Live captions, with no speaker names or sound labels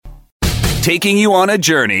taking you on a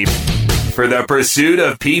journey for the pursuit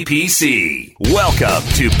of PPC. Welcome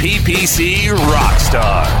to PPC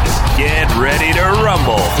Rockstars. Get ready to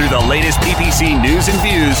rumble through the latest PPC news and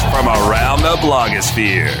views from around the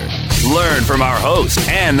blogosphere. Learn from our host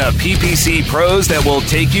and the PPC pros that will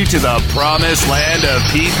take you to the promised land of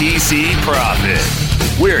PPC profit.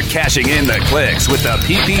 We're cashing in the clicks with the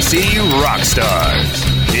PPC Rockstars.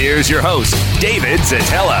 Here's your host, David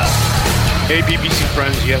Zetela. Hey PPC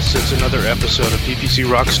friends, yes, it's another episode of PPC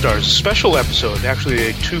Rockstars, a special episode, actually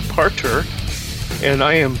a two-parter, and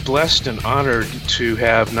I am blessed and honored to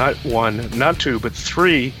have not one, not two, but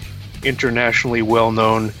three internationally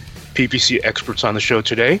well-known PPC experts on the show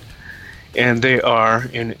today, and they are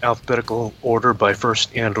in alphabetical order by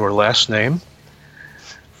first and or last name.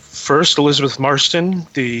 First, Elizabeth Marston,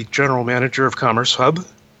 the General Manager of Commerce Hub.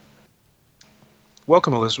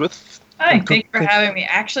 Welcome, Elizabeth. Hi, thanks for having me.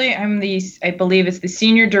 Actually, I believe it's the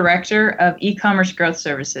Senior Director of E-commerce Growth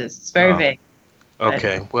Services. It's very vague.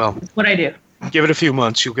 Okay, well. It's what I do. Give it a few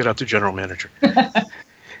months, you'll get up to General Manager.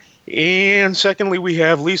 And secondly, we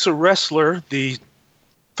have Lisa Ressler, the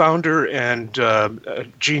founder and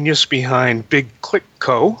genius behind Big Click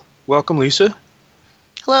Co. Welcome, Lisa.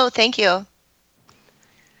 Hello, thank you.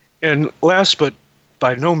 And last but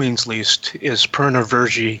by no means least is Perna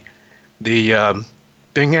Verji, the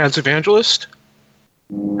Bing Ads Evangelist.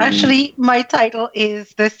 Actually, my title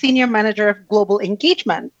is the Senior Manager of Global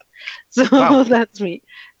Engagement. So Wow. That's me.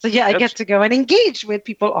 So yeah, I get to go and engage with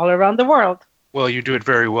people all around the world. Well, you do it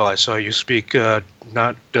very well. I saw you speak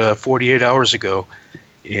not 48 hours ago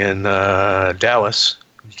in Dallas.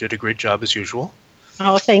 You did a great job as usual.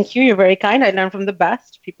 Oh, thank you. You're very kind. I learned from the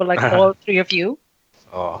best. People like all three of you.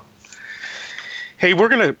 Oh. Hey, we're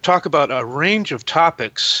going to talk about a range of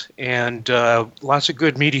topics and lots of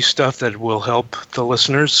good meaty stuff that will help the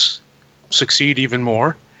listeners succeed even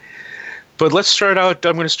more. But let's start out,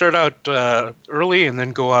 I'm going to start out early and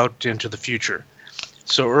then go out into the future.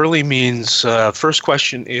 So early means, first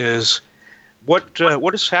question is, what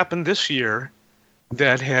has happened this year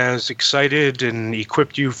that has excited and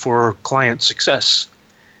equipped you for client success?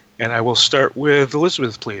 And I will start with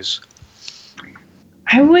Elizabeth, please.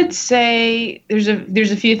 I would say there's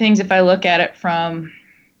a few things if I look at it from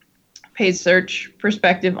paid search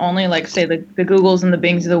perspective only, like say the Googles and the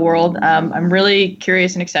Bings of the world. I'm really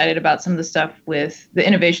curious and excited about some of the stuff with the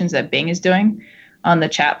innovations that Bing is doing on the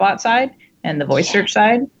chatbot side and the voice search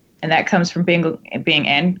side. And that comes from Bing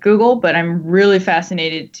and Google, but I'm really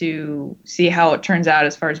fascinated to see how it turns out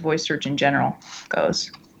as far as voice search in general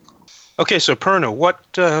goes. Okay, so Perna, what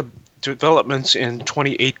developments in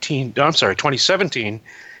 2017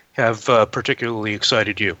 have particularly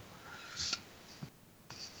excited you?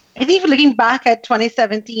 I think looking back at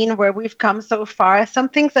 2017, where we've come so far, some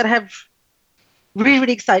things that have really,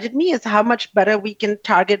 really excited me is how much better we can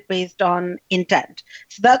target based on intent.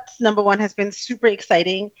 So that's number one, has been super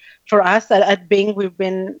exciting for us. At Bing, we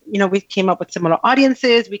came up with similar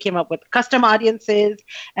audiences, we came up with custom audiences,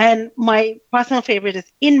 and my personal favorite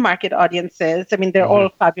is in-market audiences. I mean, they're all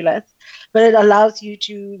fabulous, but it allows you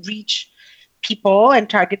to reach people and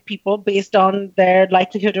target people based on their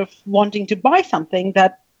likelihood of wanting to buy something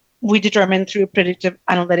that we determine through predictive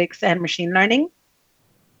analytics and machine learning.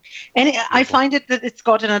 And I find that it's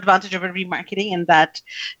got an advantage over remarketing in that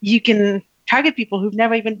you can target people who've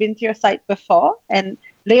never even been to your site before, and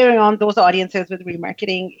layering on those audiences with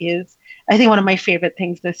remarketing is, I think, one of my favorite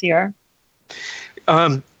things this year.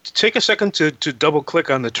 Take a second to double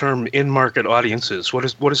click on the term in-market audiences. What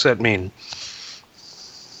does that mean?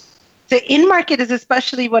 So in-market is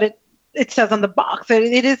especially what it says on the box. So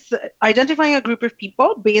it is identifying a group of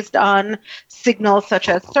people based on signals such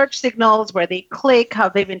as search signals, where they click, how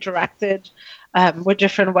they've interacted with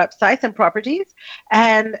different websites and properties.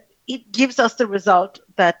 And it gives us the result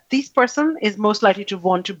that this person is most likely to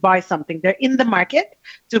want to buy something. They're in the market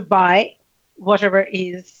to buy whatever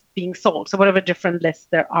is being sold. So whatever different lists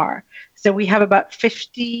there are. So we have about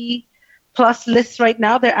 50 plus lists right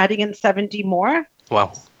now. They're adding in 70 more.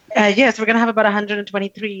 Wow. Yes, we're going to have about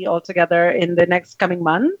 123 altogether in the next coming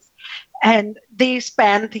months. And they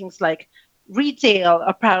span things like retail,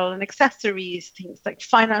 apparel and accessories, things like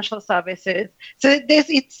financial services. So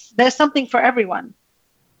there's something for everyone.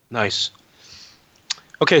 Nice.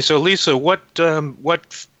 Okay, so Lisa, what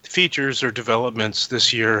features or developments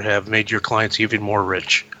this year have made your clients even more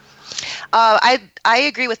rich? I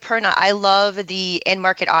agree with Perna. I love the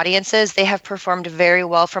in-market audiences. They have performed very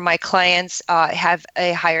well for my clients, have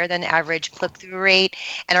a higher than average click-through rate,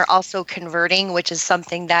 and are also converting, which is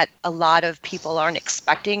something that a lot of people aren't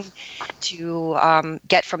expecting to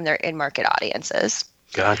get from their in-market audiences.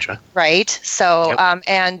 Gotcha. Right. So, Yep.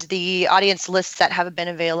 and the audience lists that have been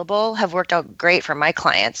available have worked out great for my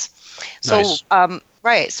clients. So, Nice.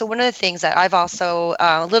 right. So one of the things that I've also,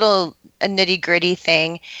 a little nitty gritty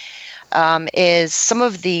thing, is some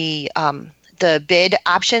of the bid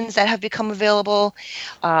options that have become available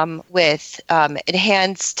with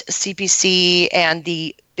enhanced CPC and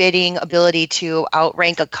the bidding ability to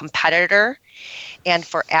outrank a competitor. And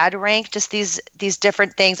for ad rank, just these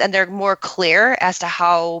different things, and they're more clear as to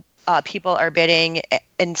how people are bidding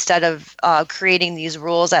instead of creating these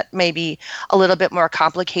rules that may be a little bit more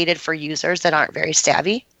complicated for users that aren't very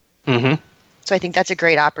savvy. Mm-hmm. So I think that's a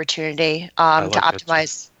great opportunity to like that too.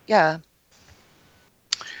 optimize. Yeah.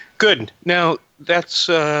 Good. Now, that's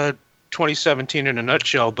 2017 in a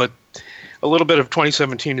nutshell, but a little bit of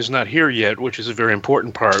 2017 is not here yet, which is a very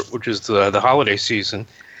important part, which is the holiday season.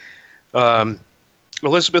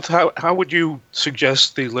 Elizabeth, how would you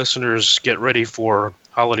suggest the listeners get ready for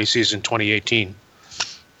holiday season 2018?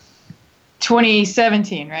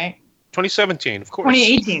 2017, right? 2017, of course.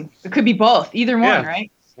 2018. It could be both. Either one, Yeah,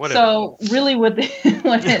 right? whatever. So really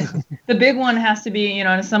the big one has to be,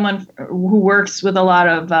 as someone who works with a lot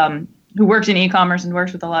of, who works in e-commerce and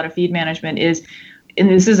works with a lot of feed management and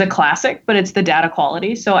this is a classic, but it's the data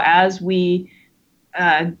quality. So as we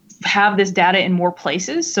have this data in more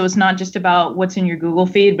places, so it's not just about what's in your Google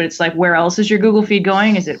feed, but it's like, where else is your Google feed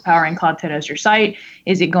going? Is it powering content as your site?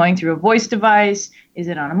 Is it going through a voice device? Is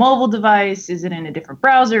it on a mobile device? Is it in a different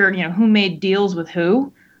browser? Who made deals with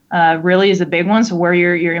who really is a big one. So where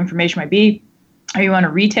your information might be. Are you on a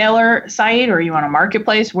retailer site or are you on a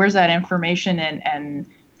marketplace? Where's that information and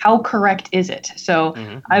how correct is it? So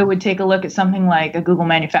I would take a look at something like a Google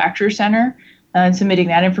Manufacturer Center and submitting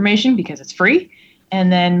that information because it's free. And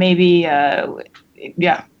then maybe,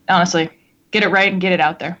 honestly, get it right and get it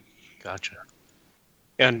out there. Gotcha.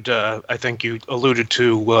 And I think you alluded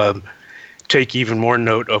to take even more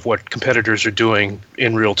note of what competitors are doing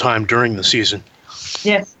in real time during the season.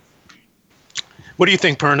 Yes. What do you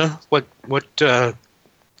think, Perna? What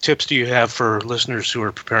tips do you have for listeners who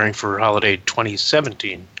are preparing for holiday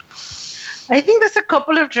 2017? I think there's a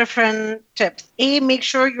couple of different tips. Make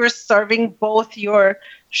sure you're serving both your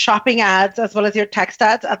shopping ads as well as your text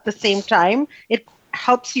ads at the same time. It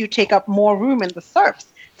helps you take up more room in the SERPs.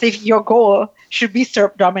 So if your goal should be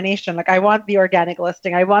SERP domination, like I want the organic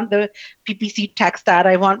listing, I want the PPC text ad,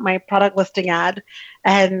 I want my product listing ad,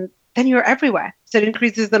 and then you're everywhere. So it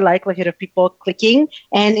increases the likelihood of people clicking,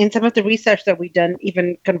 and in some of the research that we've done,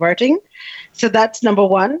 even converting. So that's number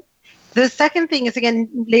one. The second thing is, again,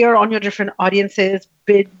 layer on your different audiences,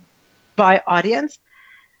 bid by audience.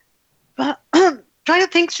 But try to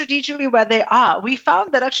think strategically where they are. We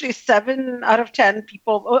found that actually 7 out of 10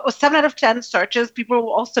 searches, people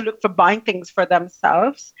will also look for buying things for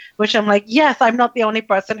themselves, which I'm like, yes, I'm not the only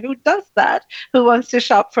person who does that, who wants to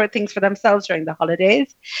shop for things for themselves during the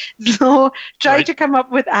holidays. So try to come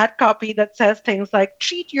up with ad copy that says things like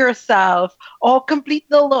treat yourself or complete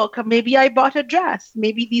the look. Or maybe I bought a dress.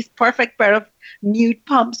 Maybe these perfect pair of nude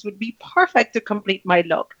pumps would be perfect to complete my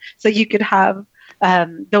look. So you could have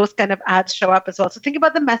those kind of ads show up as well. So think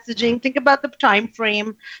about the messaging, think about the time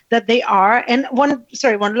frame that they are. And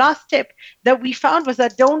one last tip that we found was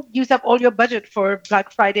that don't use up all your budget for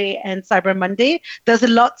Black Friday and Cyber Monday. There's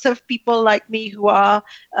lots of people like me who are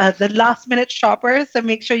the last minute shoppers. So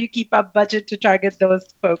make sure you keep up budget to target those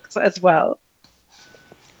folks as well.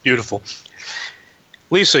 Beautiful.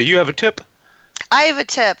 Lisa, you have a tip? I have a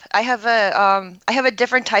tip. I have a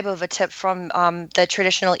different type of a tip from the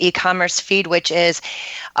traditional e-commerce feed, which is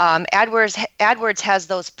AdWords has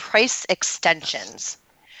those price extensions,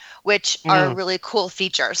 which are a really cool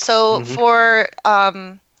feature. So for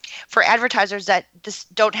advertisers that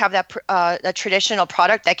just don't have that a traditional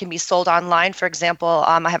product that can be sold online, for example,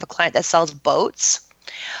 I have a client that sells boats,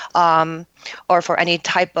 or for any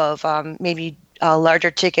type of maybe a larger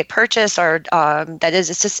ticket purchase or it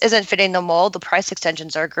just isn't fitting the mold, the price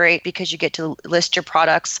extensions are great because you get to list your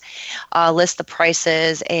products, list the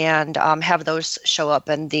prices, and have those show up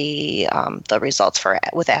in the results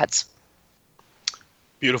with ads.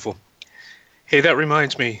 Beautiful. Hey, that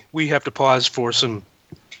reminds me, we have to pause for some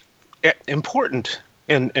important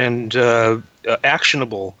and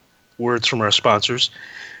actionable words from our sponsors.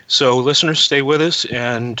 So listeners, stay with us,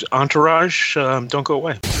 and Entourage, don't go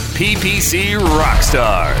away. PPC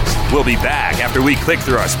Rockstars. We'll be back after we click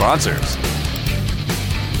through our sponsors.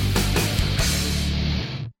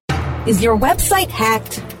 Is your website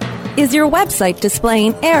hacked? Is your website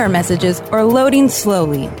displaying error messages or loading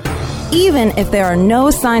slowly? Even if there are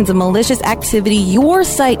no signs of malicious activity, your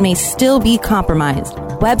site may still be compromised.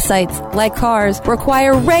 Websites, like cars,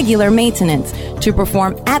 require regular maintenance to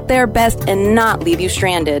perform at their best and not leave you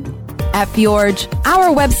stranded. At Fjorge,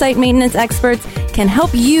 our website maintenance experts can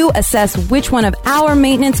help you assess which one of our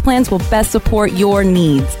maintenance plans will best support your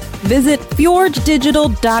needs. Visit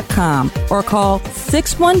fjorgedigital.com or call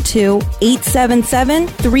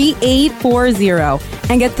 612-877-3840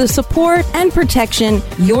 and get the support and protection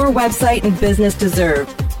your website and business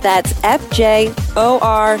deserve. That's FJORGE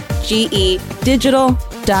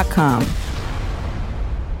digital.com.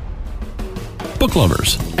 Book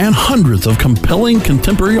lovers and hundreds of compelling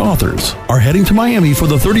contemporary authors are heading to Miami for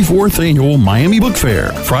the 34th annual Miami Book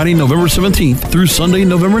Fair, Friday, November 17th through Sunday,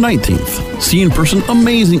 November 19th. See in person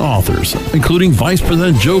amazing authors, including Vice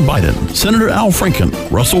President Joe Biden, Senator Al Franken,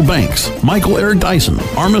 Russell Banks, Michael Eric Dyson,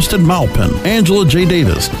 Armistead Maupin, Angela J.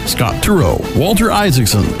 Davis, Scott Turow, Walter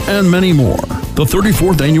Isaacson, and many more. The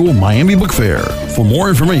 34th annual Miami Book Fair. For more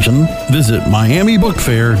information, visit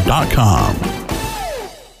miamibookfair.com.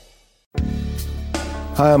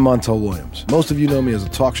 Hi, I'm Montel Williams. Most of you know me as a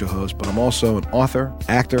talk show host, but I'm also an author,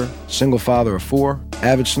 actor, single father of 4,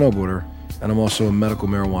 avid snowboarder, and I'm also a medical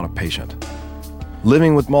marijuana patient.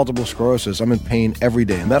 Living with multiple sclerosis, I'm in pain every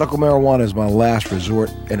day. Medical marijuana is my last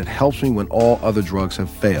resort, and it helps me when all other drugs have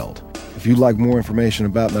failed. If you'd like more information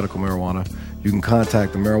about medical marijuana, you can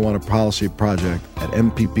contact the Marijuana Policy Project at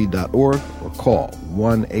mpp.org or call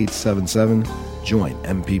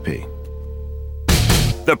 1-877-JOIN-MPP.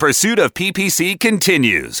 The pursuit of PPC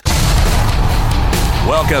continues.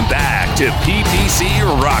 Welcome back to PPC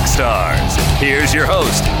Rockstars. Here's your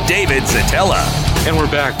host, David Zatella. And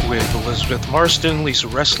we're back with Elizabeth Marston, Lisa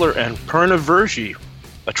Ressler, and Perna Verji,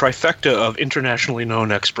 a trifecta of internationally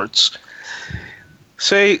known experts.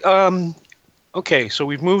 Okay, so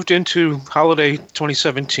we've moved into holiday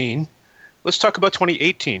 2017. Let's talk about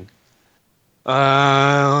 2018.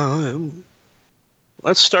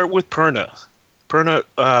 Let's start with Perna. Perna,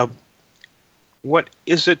 what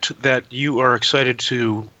is it that you are excited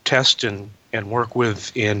to test and work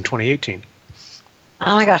with in 2018?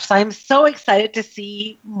 Oh my gosh, so I'm so excited to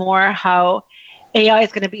see more how AI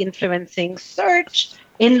is going to be influencing search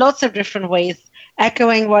in lots of different ways.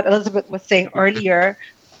 Echoing what Elizabeth was saying earlier,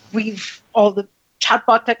 we've all the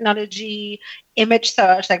chatbot technology, image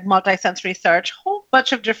search, like multisensory search, whole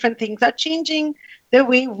bunch of different things are changing the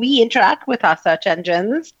way we interact with our search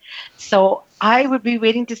engines. So I would be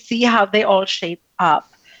waiting to see how they all shape up.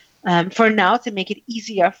 For now, to make it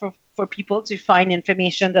easier for people to find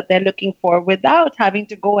information that they're looking for without having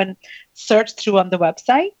to go and search through on the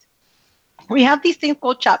website. We have these things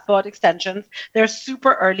called chatbot extensions. They're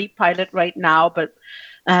super early pilot right now, but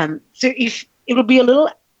so if it will be a little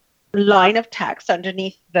line of text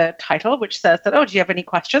underneath the title, which says that, do you have any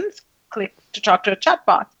questions? Click to talk to a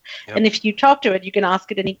chatbot. Yep. And if you talk to it, you can ask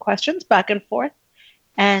it any questions back and forth,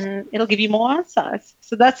 and it'll give you more answers.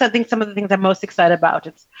 So that's, I think, some of the things I'm most excited about.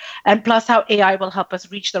 And plus how AI will help us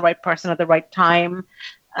reach the right person at the right time,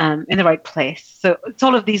 in the right place. So it's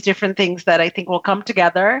all of these different things that I think will come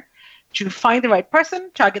together to find the right person,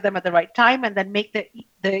 target them at the right time, and then make the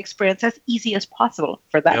experience as easy as possible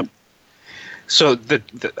for them. Yep. So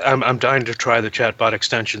I'm dying to try the chatbot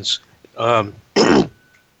extensions.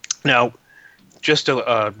 Now, just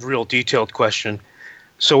a real detailed question.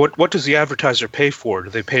 So what does the advertiser pay for? Do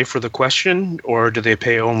they pay for the question, or do they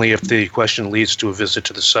pay only if the question leads to a visit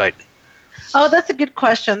to the site? Oh, that's a good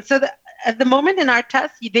question. So at the moment in our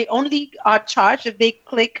test, they only are charged if they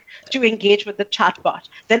click to engage with the chatbot.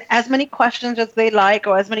 Then as many questions as they like,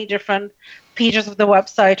 or as many different pages of the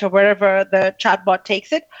website or wherever the chatbot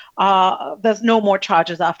takes it, there's no more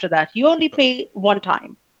charges after that. You only pay one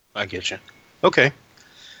time. I get you. Okay.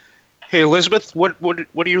 Hey, Elizabeth, what are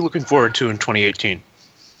you looking forward to in 2018?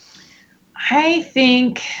 I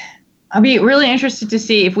think I'll be really interested to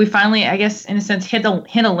see if we finally, I guess, in a sense, hit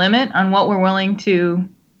a limit on what we're willing to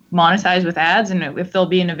monetize with ads, and if there'll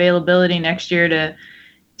be an availability next year to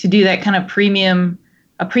do that kind of premium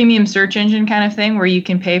search engine kind of thing where you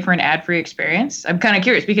can pay for an ad-free experience. I'm kind of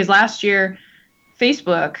curious because last year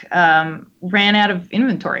Facebook ran out of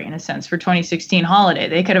inventory in a sense for 2016 holiday.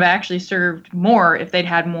 They could have actually served more if they'd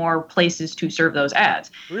had more places to serve those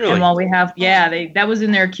ads. Really? And while we have, that was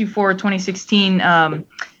in their Q4 2016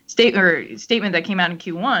 statement that came out in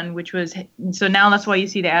Q1, which was, so now that's why you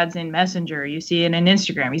see the ads in Messenger, you see it in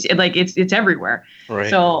Instagram, you see it, it's everywhere. Right.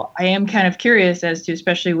 So I am kind of curious as to,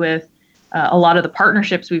 especially with a lot of the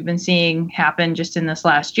partnerships we've been seeing happen just in this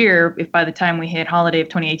last year, if by the time we hit holiday of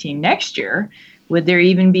 2018 next year, would there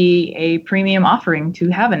even be a premium offering to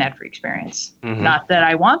have an ad-free experience? Mm-hmm. Not that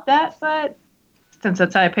I want that, but since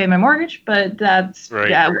that's how I pay my mortgage, but that's,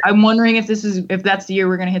 right. I'm wondering if that's the year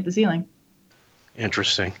we're going to hit the ceiling.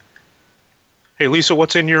 Interesting. Hey, Lisa,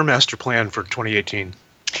 what's in your master plan for 2018?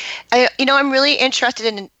 I'm really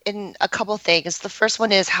interested in a couple things. The first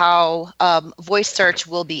one is how voice search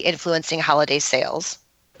will be influencing holiday sales.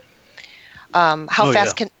 How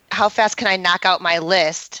fast can I knock out my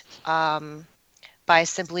list by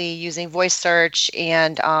simply using voice search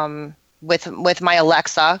and with my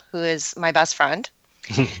Alexa, who is my best friend.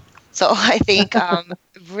 So I think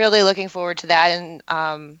really looking forward to that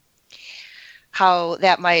and how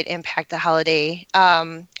that might impact the holiday.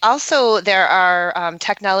 Also, there are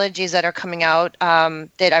technologies that are coming out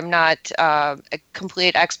that I'm not a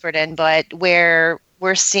complete expert in, but where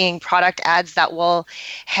we're seeing product ads that will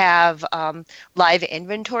have live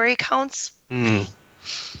inventory counts.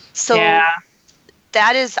 So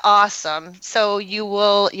that is awesome. So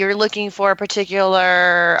you're looking for a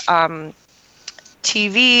particular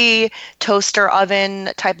TV, toaster,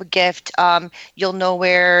 oven type of gift. You'll know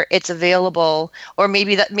where it's available, or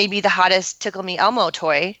maybe the hottest Tickle Me Elmo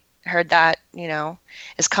toy. I heard that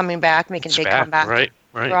is coming back, making a big comeback.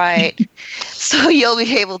 Right. So you'll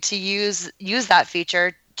be able to use that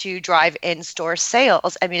feature to drive in-store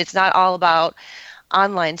sales. I mean, it's not all about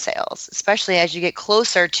online sales, especially as you get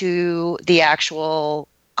closer to the actual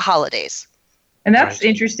holidays. And that's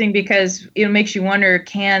interesting because it makes you wonder,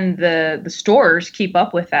 can the stores keep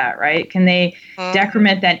up with that, right? Can they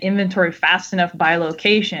decrement that inventory fast enough by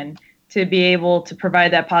location to be able to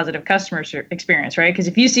provide that positive customer experience, right? Because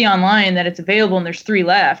if you see online that it's available and there's 3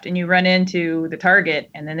 left and you run into the Target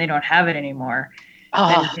and then they don't have it anymore,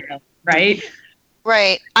 then, right?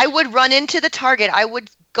 Right. I would run into the Target. I would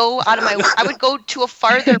go I would go to a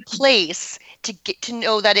farther place to get to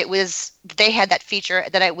know that they had that feature,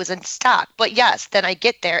 that it was in stock. But yes, then I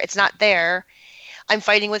get there, it's not there. I'm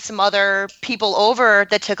fighting with some other people over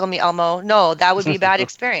the Tickle Me Elmo. No, that would be a bad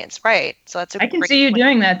experience, right? So that's I can see you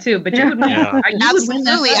doing that too, but you would win. Yeah.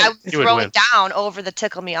 Absolutely, I would throw it down over the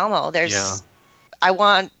Tickle Me Elmo. I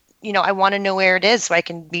want to know where it is so I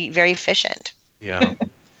can be very efficient. Yeah, I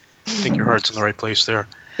think your heart's in the right place there.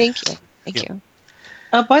 Thank you.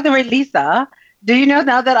 By the way, Lisa, do you know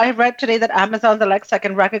now that I read today that Amazon's Alexa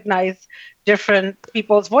can recognize different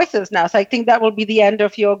people's voices now? So I think that will be the end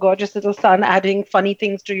of your gorgeous little son adding funny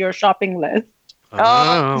things to your shopping list.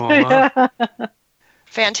 Oh,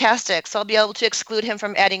 fantastic. So I'll be able to exclude him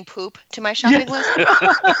from adding poop to my shopping list?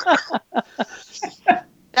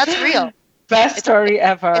 That's real. Best story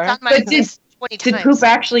ever. It's on my list 20 times. Did poop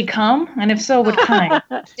actually come? And if so, what kind?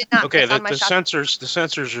 Did not. Okay, the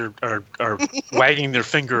sensors are wagging their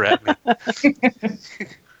finger at me.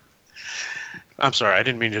 I'm sorry, I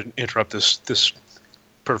didn't mean to interrupt this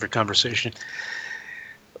perfect conversation.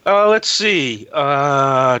 Let's see,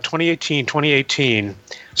 2018.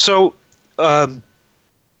 So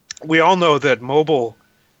we all know that mobile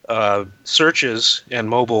searches and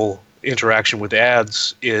mobile interaction with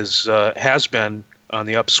ads has been on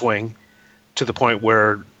the upswing, to the point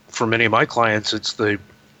where for many of my clients it's the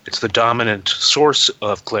dominant source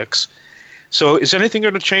of clicks. So is anything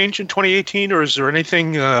going to change in 2018, or is there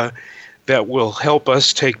anything that will help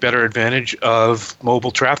us take better advantage of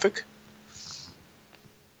mobile traffic?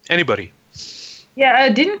 Anybody? Yeah,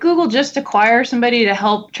 didn't Google just acquire somebody to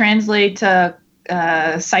help translate sites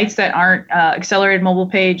that aren't accelerated mobile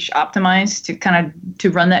page optimized to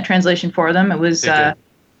run that translation for them? It was I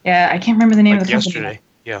can't remember the name of the company.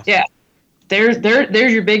 Yesterday. Yeah.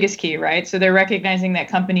 There's your biggest key, right? So they're recognizing that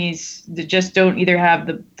companies that just don't either have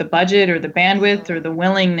the budget or the bandwidth or the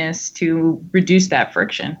willingness to reduce that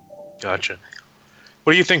friction. Gotcha.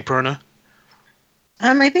 What do you think, Perna?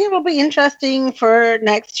 I think it will be interesting for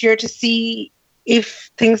next year to see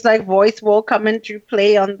if things like voice will come into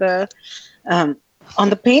play on the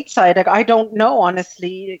paid side. Like, I don't know,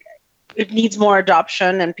 honestly. It needs more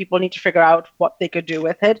adoption and people need to figure out what they could do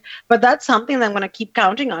with it. But that's something that I'm going to keep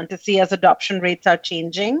counting on to see as adoption rates are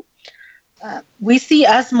changing. We see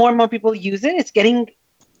as more and more people use it, it's getting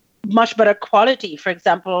much better quality. For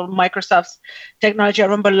example, Microsoft's technology, I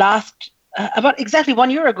remember about exactly 1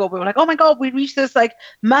 year ago, we were like, oh my God, we reached this like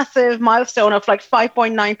massive milestone of like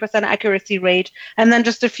 5.9% accuracy rate. And then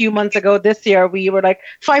just a few months ago, this year, we were like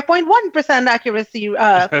 5.1% accuracy,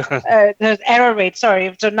 there's error rate,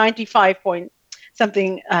 sorry. So 95 point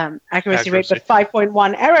something accuracy rate, but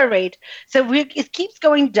 5.1 error rate. So it keeps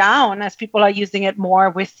going down as people are using it more.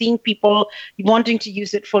 We're seeing people wanting to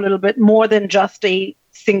use it for a little bit more than just a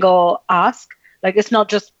single ask. Like, it's not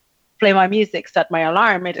just play my music, set my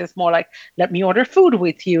alarm. It is more like, let me order food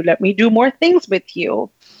with you. Let me do more things with you.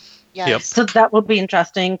 Yes. Yep. So that will be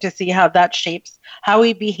interesting to see how that shapes how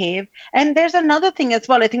we behave. And there's another thing as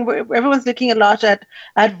well. I think everyone's looking a lot at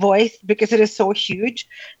voice because it is so huge.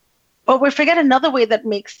 But we forget another way that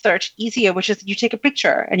makes search easier, which is you take a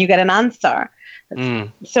picture and you get an answer.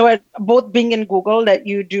 So at both Bing and Google let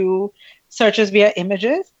you do searches via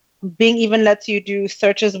images. Bing even lets you do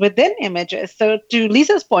searches within images. So to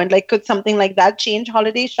Lisa's point, like, could something like that change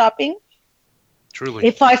holiday shopping? Truly.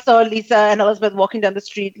 If I saw Lisa and Elizabeth walking down the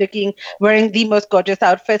street wearing the most gorgeous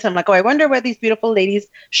outfits, I'm like, oh, I wonder where these beautiful ladies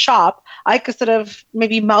shop. I could sort of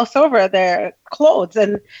maybe mouse over their clothes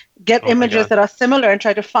and get images that are similar and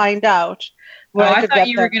try to find out where I could thought get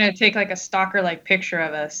you them. were going to take like a stalker-like picture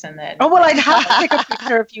of us and then... Oh, well, I'd have to take a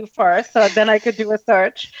picture of you first, so then I could do a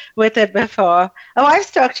search with it before. Oh, I've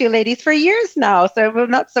stalked you ladies for years now, so it will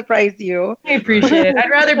not surprise you. I appreciate it.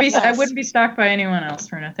 I wouldn't be stalked by anyone else,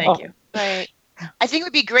 Perna. Thank you. Right. I think it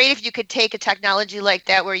would be great if you could take a technology like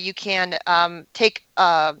that where you can not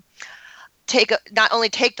only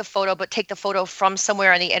take the photo, but take the photo from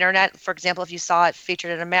somewhere on the internet. For example, if you saw it featured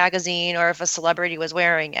in a magazine or if a celebrity was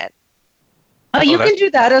wearing it. You can do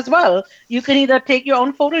that as well. You can either take your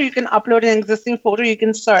own photo, you can upload an existing photo, you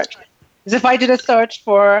can search. Because if I did a search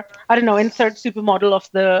for, I don't know, insert supermodel of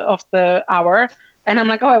the hour, and I'm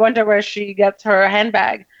like, oh, I wonder where she gets her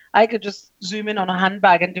handbag. I could just zoom in on a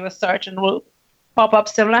handbag and do a search, and we'll pop up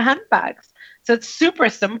similar handbags. So it's super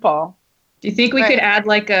simple. Do you think we could add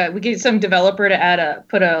we get some developer to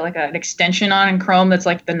put an extension on in Chrome that's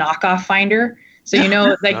like the knockoff finder? So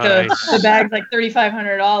like the bag's like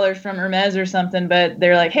 $3,500 from Hermes or something, but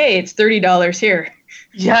they're like, hey, it's $30 here.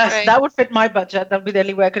 Yes, that would fit my budget. That would be the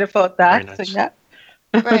only way I could afford that. Nice. So yeah.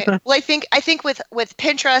 Right. Well, I think with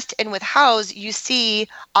Pinterest and with Houzz, you see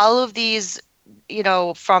all of these,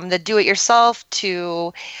 from the do-it-yourself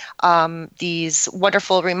to these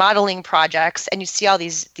wonderful remodeling projects, and you see all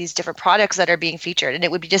these different products that are being featured, and it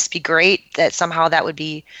would just be great that somehow that would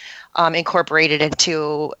be incorporated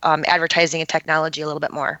into advertising and technology a little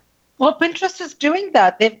bit more. Well, Pinterest is doing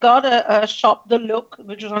that. They've got a Shop the Look,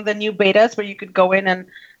 which is one of the new betas where you could go in and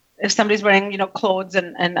if somebody's wearing, clothes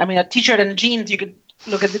and a t-shirt and jeans, you could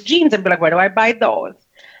look at the jeans and be like, where do I buy those?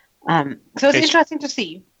 So it's interesting to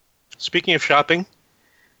see. Speaking of shopping,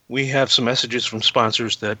 we have some messages from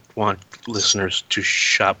sponsors that want listeners to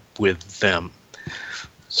shop with them.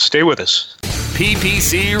 Stay with us.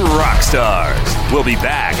 PPC Rockstars. We'll be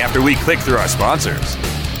back after we click through our sponsors.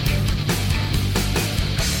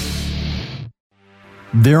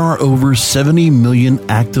 There are over 70 million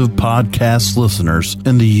active podcast listeners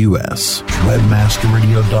in the U.S.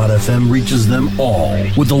 Webmasterradio.fm reaches them all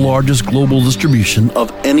with the largest global distribution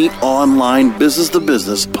of any online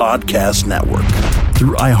business-to-business podcast network.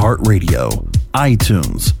 Through iHeartRadio,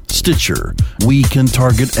 iTunes, Stitcher, we can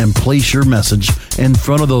target and place your message in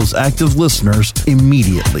front of those active listeners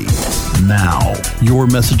immediately. Now, your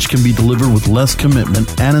message can be delivered with less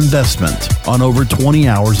commitment and investment on over 20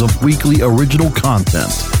 hours of weekly original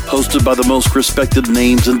content hosted by the most respected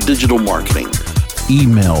names in digital marketing.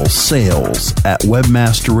 Email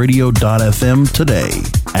sales@webmasterradio.fm today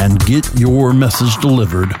and get your message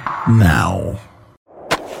delivered now.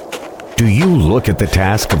 Do you look at the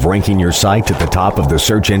task of ranking your site at the top of the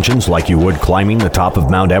search engines like you would climbing the top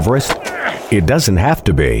of Mount Everest? It doesn't have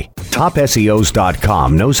to be.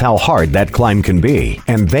 TopSEOs.com knows how hard that climb can be,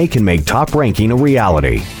 and they can make top ranking a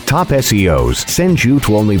reality. Top SEOs sends you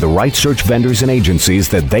to only the right search vendors and agencies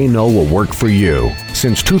that they know will work for you.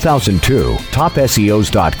 Since 2002,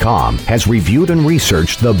 TopSEOs.com has reviewed and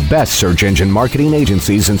researched the best search engine marketing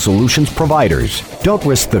agencies and solutions providers. Don't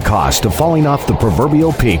risk the cost of falling off the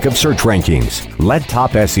proverbial peak of search rankings. Let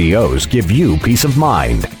Top SEOs give you peace of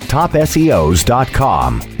mind.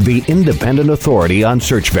 TopSEOs.com, the independent authority on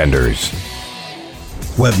search vendors.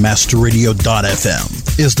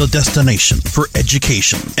 Webmasterradio.fm is the destination for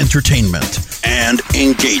education, entertainment, and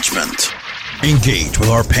engagement. Engage with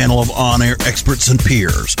our panel of on-air experts and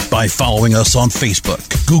peers by following us on Facebook,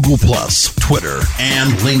 Google+, Twitter,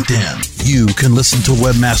 and LinkedIn. You can listen to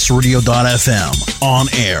Webmasterradio.fm on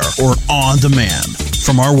air or on demand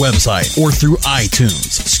from our website or through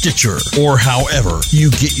iTunes, Stitcher, or however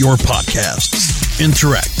you get your podcasts.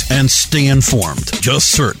 Interact and stay informed.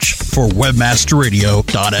 Just search for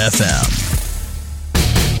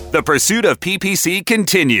Webmasterradio.fm. The pursuit of PPC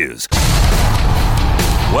continues.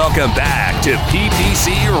 Welcome back to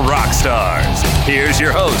PPC Rockstars. Here's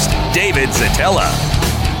your host, David Zatella.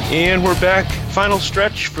 And we're back. Final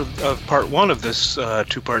stretch of part one of this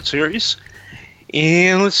two-part series.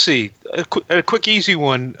 And let's see. A quick, easy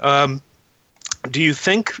one. Do you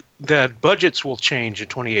think that budgets will change in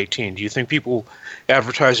 2018? Do you think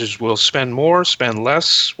advertisers will spend more, spend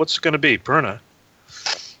less? What's it going to be, Perna?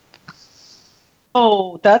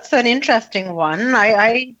 Oh, that's an interesting one.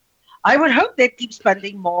 I would hope they keep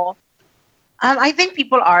spending more. I think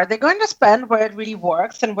people are. They're going to spend where it really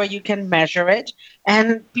works and where you can measure it.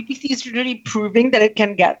 And PPC is really proving that it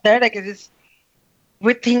can get there. Like it is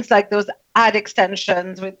with things like those ad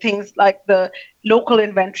extensions, with things like the local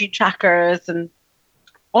inventory trackers and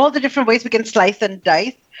all the different ways we can slice and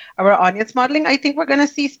dice our audience modeling. I think we're going to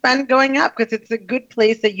see spend going up because it's a good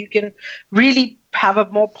place that you can really have a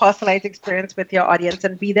more personalized experience with your audience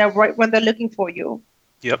and be there right when they're looking for you.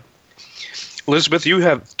 Yep. Elizabeth, you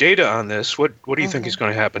have data on this. What do you think is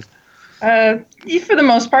going to happen? For the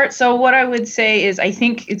most part. So what I would say is I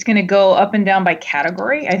think it's going to go up and down by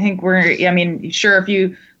category. I think sure, if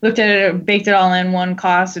you looked at it, baked it all in one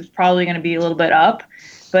cost, it's probably going to be a little bit up.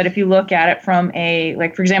 But if you look at it from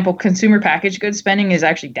for example, consumer packaged goods spending is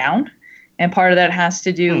actually down. And part of that has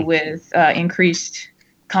to do with increased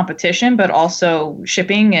competition, but also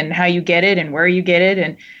shipping and how you get it and where you get it,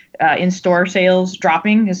 and in-store sales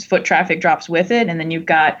dropping as foot traffic drops with it. And then you've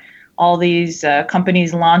got all these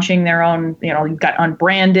companies launching their own, you've got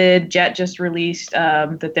Unbranded. Jet just released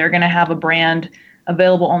that they're going to have a brand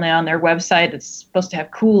available only on their website that's supposed to have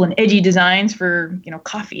cool and edgy designs for,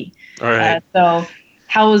 coffee. All right. So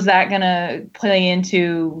how is that going to play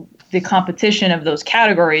into the competition of those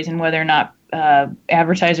categories and whether or not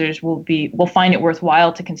advertisers will find it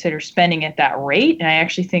worthwhile to consider spending at that rate? And I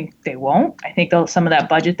actually think they won't. I think some of that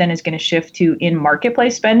budget then is going to shift to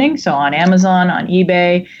in-marketplace spending. So on Amazon, on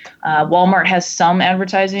eBay, Walmart has some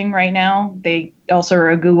advertising right now. They also are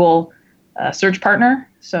a Google search partner.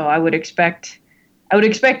 So I would expect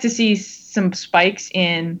to see some spikes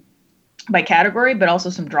by category, but also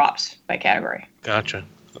some drops by category. Gotcha.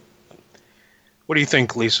 What do you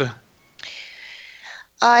think, Lisa?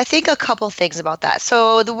 I think a couple things about that.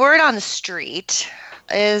 So the word on the street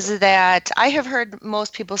is that I have heard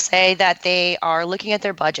most people say that they are looking at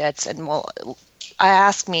their budgets and will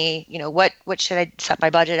ask me, what should I set my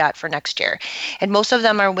budget at for next year? And most of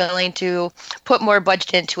them are willing to put more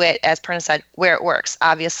budget into it, as Perna said, where it works,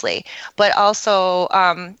 obviously. But also,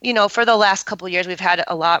 for the last couple of years, we've had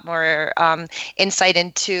a lot more insight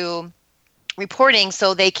into reporting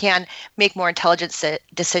so they can make more intelligent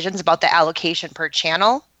decisions about the allocation per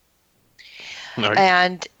channel. Right.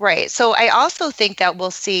 And so I also think that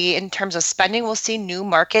we'll see, in terms of spending, we'll see new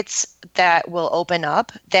markets that will open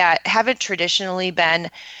up that haven't traditionally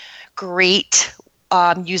been great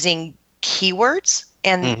using keywords,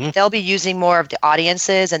 and they'll be using more of the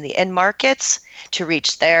audiences and the end markets to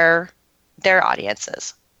reach their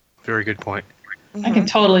audiences. Very good point. I can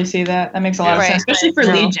totally see that. That makes a lot of sense, especially for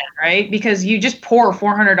lead gen, right? Because you just pour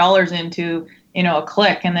 $400 into, a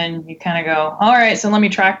click, and then you kind of go, all right, so let me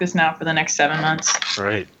track this now for the next 7 months.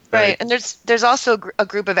 Right. And there's also a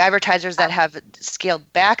group of advertisers that have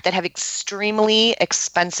scaled back, that have extremely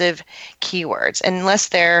expensive keywords. And unless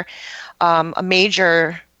they're a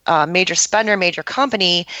major spender, major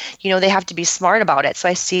company, they have to be smart about it. So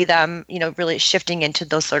I see them, really shifting into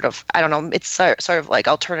those sort of, it's sort of like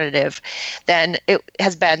alternative than it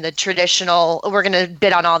has been the traditional, we're going to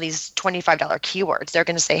bid on all these $25 keywords. They're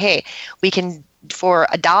going to say, hey, we can, for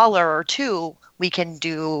 $1 or $2, we can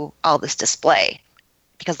do all this display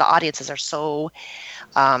because the audiences are so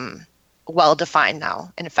well-defined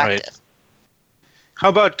now and effective. Right. How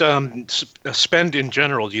about spend in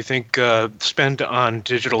general? Do you think spend on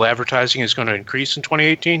digital advertising is going to increase in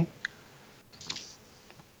 2018?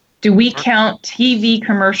 Do we count TV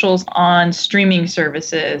commercials on streaming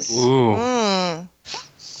services? Ooh.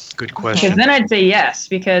 Good question. Because then I'd say yes,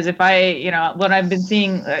 because if what I've been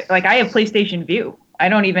seeing, like I have PlayStation Vue. I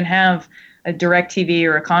don't even have a DirecTV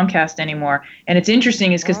or a Comcast anymore. And it's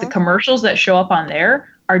interesting is because the commercials that show up on there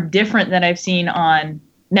are different than I've seen on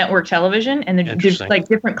network television, and there's like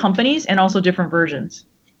different companies and also different versions.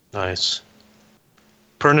 Nice.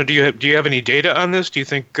 Perna, do you have any data on this? Do you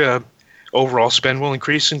think overall spend will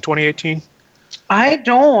increase in 2018? I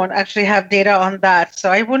don't actually have data on that, so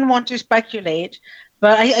I wouldn't want to speculate.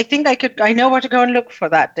 But I think I know where to go and look for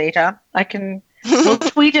that data. We'll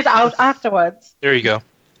tweet it out afterwards. There you go.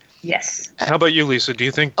 Yes. How about you, Lisa? Do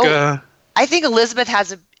you think? I think Elizabeth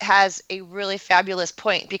has a really fabulous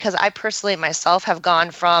point, because I personally myself have gone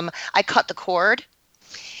from, I cut the cord,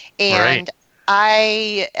 and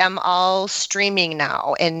I am all streaming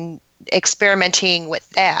now and experimenting with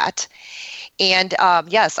that. And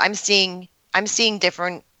yes, I'm seeing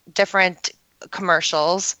different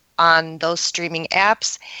commercials on those streaming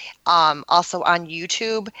apps, also on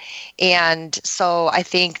YouTube. And so I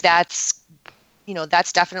think that's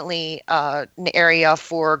definitely an area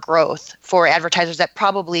for growth for advertisers that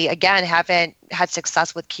probably, again, haven't had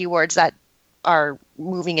success with keywords that are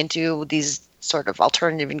moving into these sort of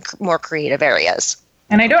alternative and more creative areas.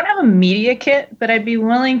 And I don't have a media kit, but I'd be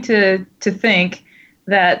willing to think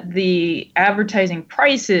that the advertising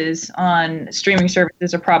prices on streaming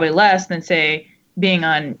services are probably less than, say, being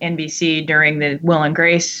on NBC during the Will and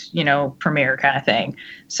Grace, premiere kind of thing.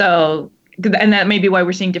 So, and that may be why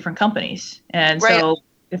we're seeing different companies. And right. So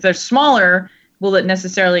if they're smaller, will it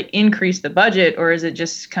necessarily increase the budget, or is it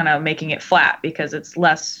just kind of making it flat because it's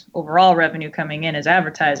less overall revenue coming in as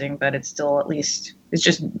advertising, but it's still at least, it's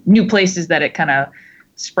just new places that it kind of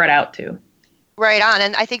spread out to? Right on.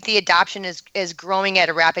 And I think the adoption is growing at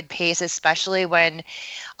a rapid pace, especially when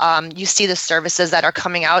you see the services that are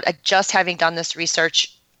coming out. Just having done this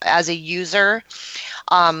research as a user,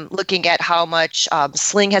 looking at how much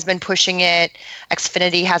Sling has been pushing it,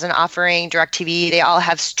 Xfinity has an offering, DirecTV, they all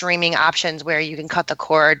have streaming options where you can cut the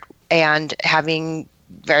cord and having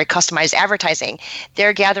very customized advertising.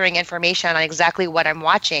 They're gathering information on exactly what I'm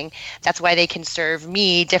watching. That's why they can serve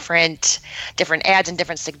me different ads and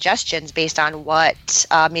different suggestions based on what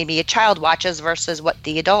maybe a child watches versus what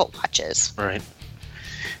the adult watches. Right.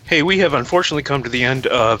 Hey, we have unfortunately come to the end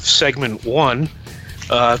of segment 1.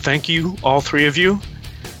 Thank you, all three of you.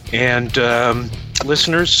 And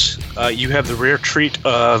listeners, you have the rare treat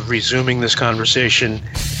of resuming this conversation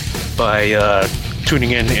by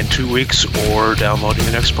tuning in 2 weeks or downloading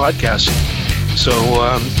the next podcast. So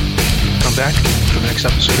come back for the next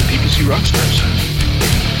episode of PPC Rockstars.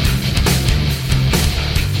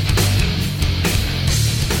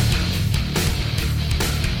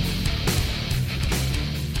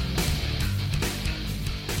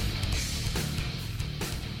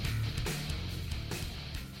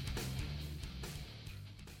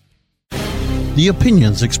 The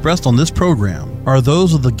opinions expressed on this program are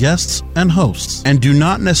those of the guests and hosts and do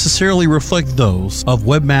not necessarily reflect those of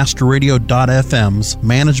WebmasterRadio.fm's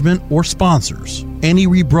management or sponsors. Any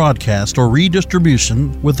rebroadcast or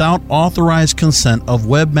redistribution without authorized consent of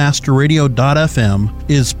WebmasterRadio.fm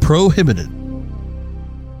is prohibited.